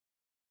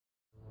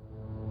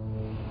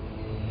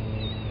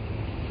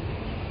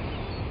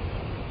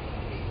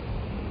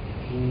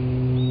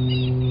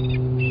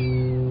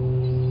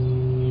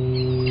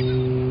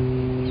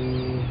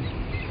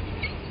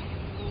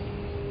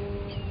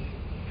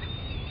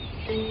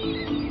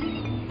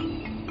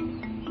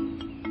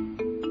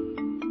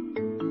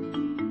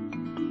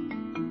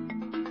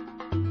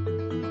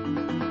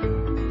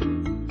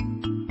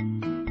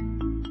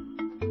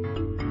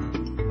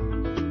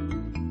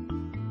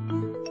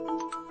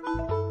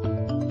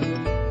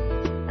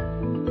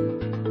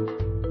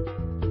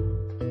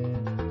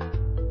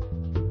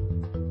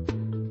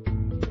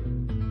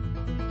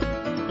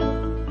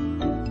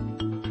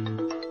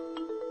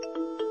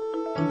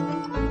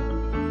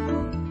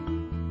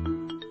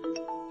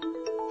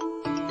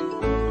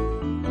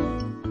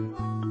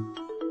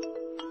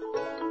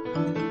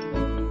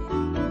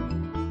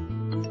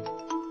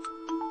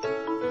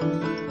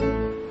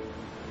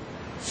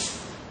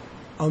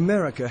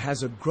America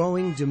has a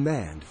growing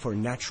demand for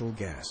natural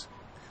gas.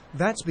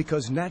 That's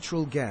because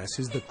natural gas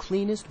is the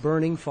cleanest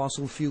burning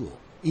fossil fuel,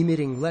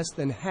 emitting less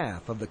than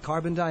half of the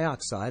carbon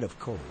dioxide of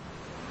coal.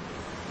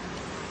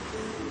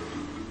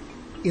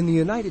 In the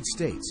United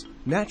States,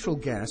 natural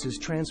gas is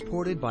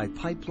transported by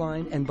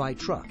pipeline and by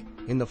truck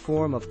in the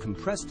form of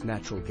compressed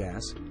natural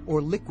gas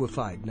or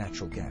liquefied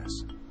natural gas.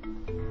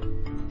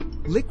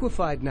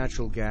 Liquefied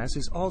natural gas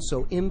is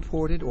also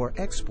imported or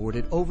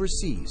exported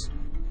overseas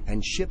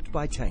and shipped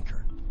by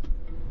tanker.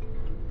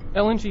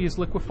 LNG is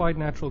liquefied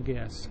natural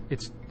gas.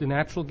 It's the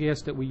natural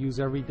gas that we use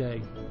every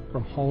day,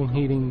 from home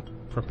heating,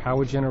 for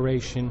power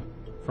generation,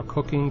 for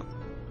cooking,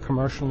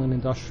 commercial and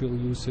industrial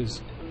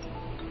uses.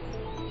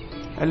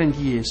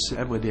 LNG is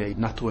everyday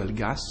natural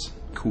gas,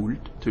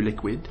 cooled to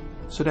liquid,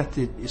 so that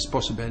it is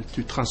possible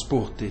to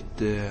transport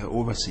it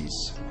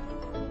overseas.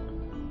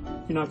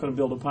 You're not going to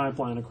build a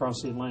pipeline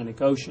across the Atlantic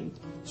Ocean,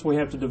 so we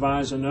have to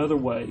devise another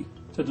way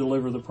to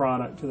deliver the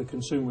product to the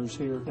consumers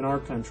here in our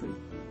country.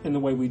 And the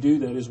way we do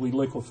that is we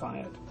liquefy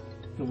it.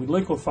 And we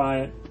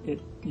liquefy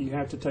it, you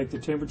have to take the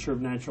temperature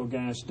of natural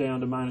gas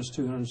down to minus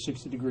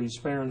 260 degrees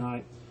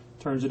Fahrenheit,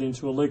 turns it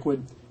into a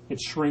liquid, it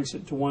shrinks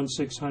it to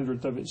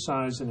 1/600th of its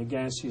size in a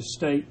gaseous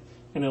state,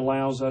 and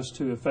allows us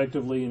to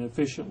effectively and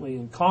efficiently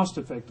and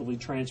cost-effectively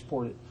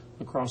transport it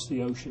across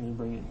the ocean and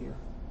bring it here.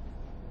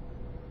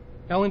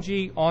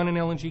 LNG on an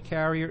LNG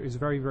carrier is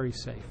very, very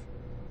safe.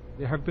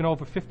 There have been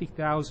over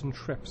 50,000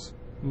 trips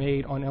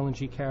made on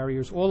LNG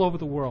carriers all over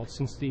the world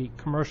since the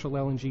commercial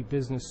LNG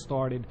business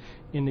started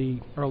in the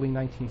early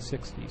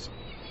 1960s.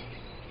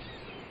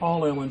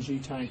 All LNG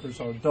tankers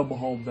are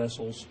double-hulled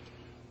vessels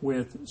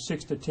with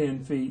 6 to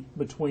 10 feet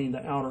between the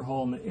outer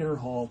hull and the inner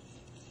hull.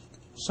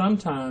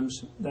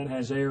 Sometimes that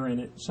has air in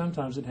it,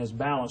 sometimes it has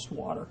ballast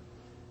water.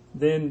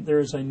 Then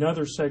there's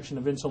another section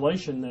of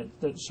insulation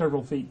that's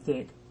several feet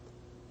thick.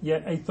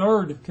 Yet a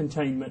third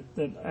containment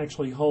that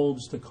actually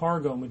holds the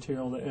cargo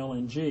material, the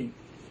LNG.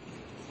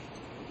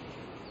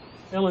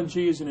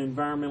 LNG is an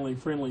environmentally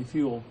friendly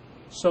fuel,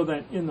 so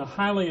that in the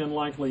highly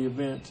unlikely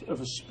event of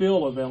a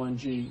spill of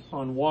LNG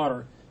on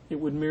water, it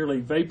would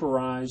merely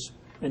vaporize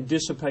and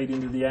dissipate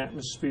into the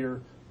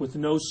atmosphere with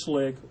no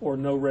slick or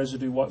no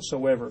residue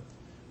whatsoever.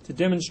 To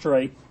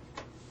demonstrate,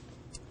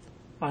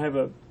 I have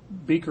a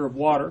beaker of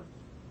water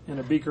and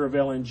a beaker of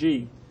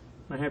LNG.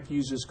 I have to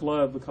use this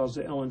glove because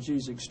the LNG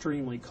is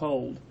extremely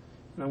cold.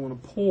 And I'm going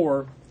to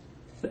pour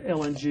the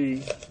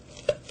LNG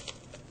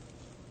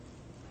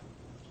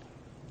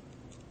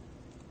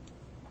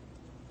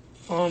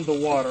on the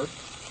water.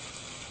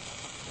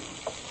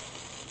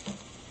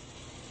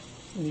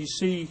 And you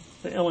see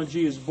the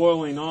LNG is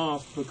boiling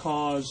off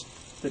because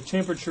the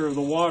temperature of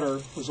the water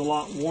was a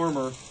lot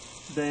warmer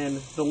than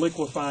the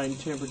liquefying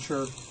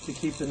temperature to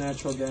keep the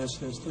natural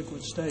gas in its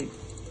liquid state.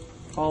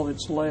 All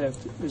that's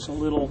left is a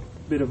little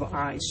bit of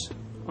ice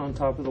on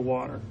top of the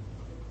water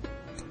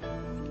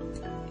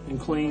and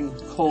clean,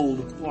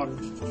 cold water.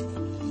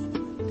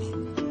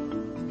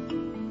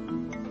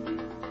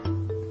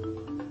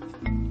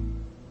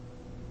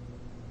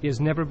 There's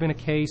never been a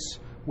case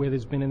where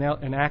there's been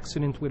an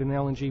accident with an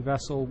LNG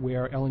vessel,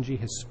 where LNG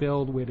has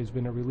spilled, where there's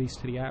been a release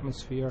to the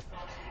atmosphere.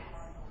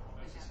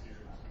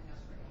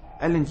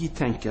 LNG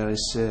tanker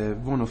is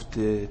one of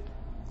the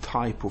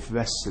type of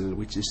vessel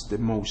which is the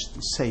most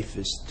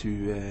safest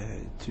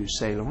to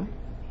sail on.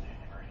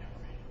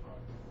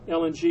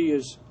 LNG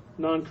is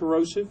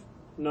non-corrosive,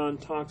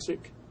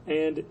 non-toxic,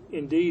 and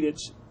indeed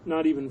it's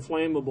not even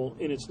flammable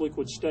in its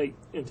liquid state.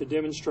 And to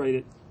demonstrate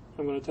it,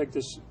 I'm going to take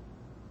this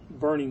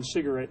burning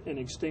cigarette and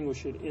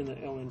extinguish it in the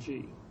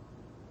LNG.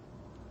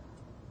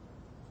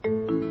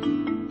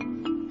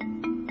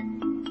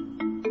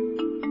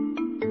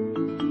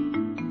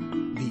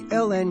 The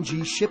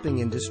LNG shipping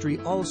industry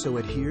also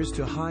adheres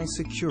to high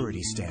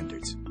security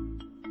standards.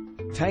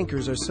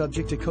 Tankers are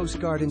subject to Coast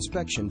Guard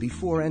inspection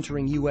before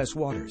entering U.S.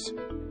 waters,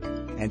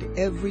 and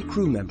every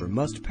crew member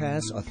must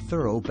pass a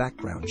thorough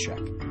background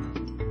check.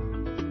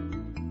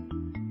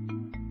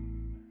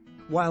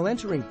 While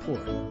entering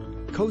port,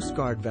 Coast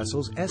Guard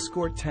vessels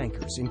escort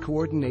tankers in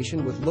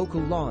coordination with local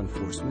law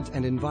enforcement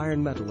and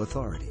environmental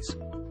authorities.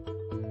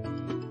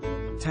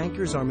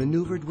 Tankers are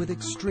maneuvered with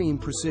extreme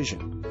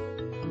precision,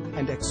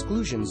 and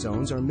exclusion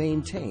zones are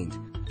maintained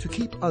to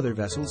keep other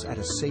vessels at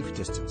a safe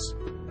distance.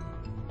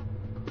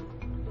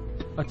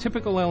 A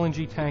typical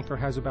LNG tanker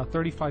has about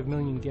 35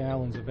 million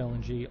gallons of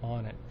LNG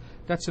on it.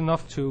 That's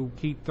enough to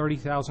heat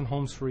 30,000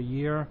 homes for a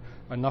year,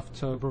 enough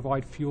to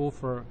provide fuel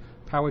for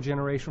power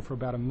generation for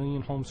about 1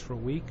 million homes for a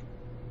week.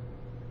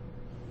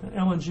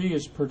 LNG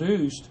is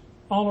produced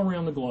all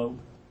around the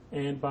globe,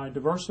 and by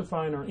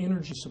diversifying our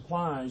energy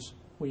supplies,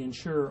 we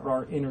ensure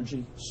our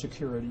energy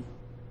security.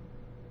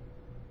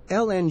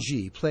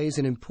 LNG plays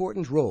an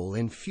important role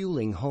in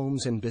fueling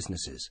homes and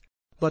businesses,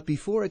 but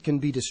before it can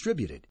be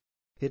distributed,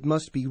 it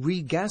must be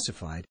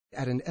regasified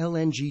at an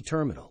LNG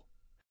terminal.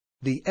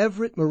 The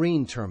Everett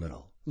Marine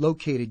Terminal,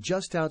 located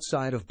just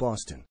outside of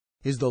Boston,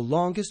 is the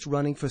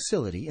longest-running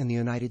facility in the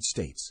United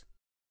States.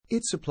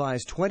 It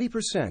supplies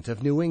 20%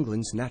 of New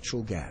England's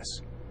natural gas.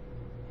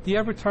 The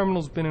Everett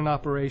terminal's been in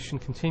operation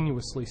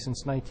continuously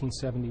since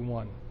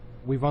 1971.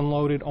 We've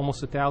unloaded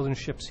almost 1,000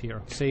 ships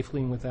here,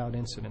 safely and without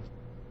incident.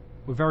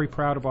 We're very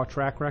proud of our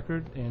track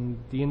record, and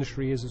the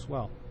industry is as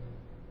well.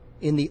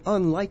 In the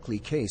unlikely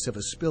case of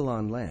a spill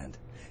on land,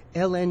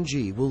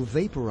 LNG will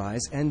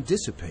vaporize and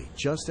dissipate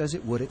just as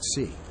it would at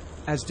sea,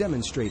 as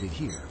demonstrated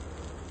here.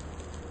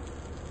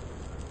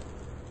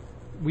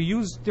 We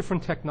use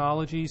different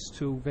technologies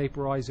to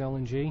vaporize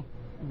LNG.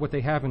 What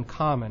they have in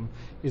common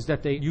is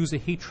that they use a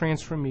heat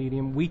transfer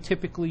medium. We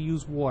typically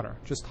use water,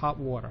 just hot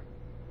water.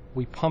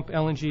 We pump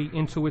LNG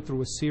into it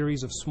through a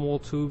series of small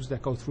tubes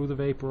that go through the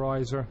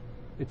vaporizer.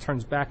 It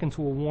turns back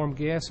into a warm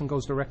gas and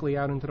goes directly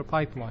out into the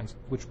pipelines,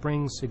 which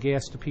brings the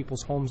gas to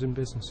people's homes and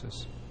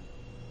businesses.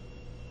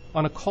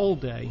 On a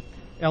cold day,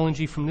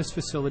 LNG from this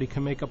facility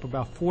can make up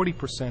about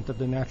 40% of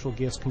the natural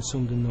gas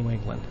consumed in New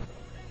England.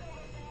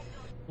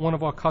 One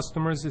of our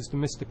customers is the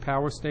Mystic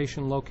Power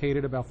Station,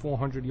 located about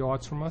 400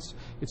 yards from us.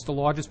 It's the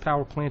largest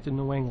power plant in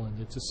New England.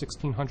 It's a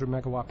 1,600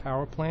 megawatt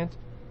power plant.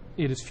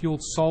 It is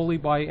fueled solely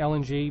by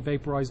LNG,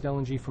 vaporized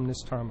LNG from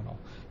this terminal.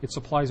 It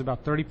supplies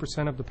about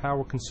 30% of the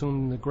power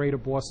consumed in the greater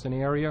Boston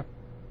area.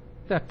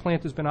 That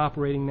plant has been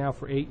operating now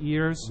for 8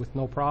 years with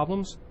no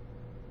problems.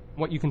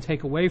 What you can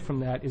take away from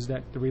that is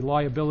that the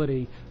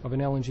reliability of an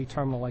LNG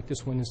terminal like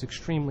this one is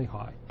extremely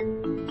high.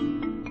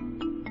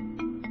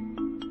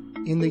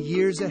 In the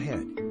years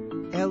ahead,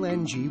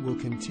 LNG will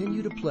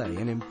continue to play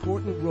an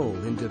important role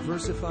in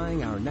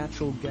diversifying our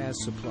natural gas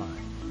supply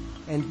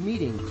and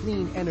meeting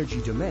clean energy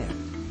demand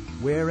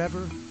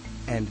wherever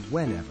and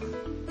whenever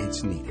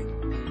it's needed.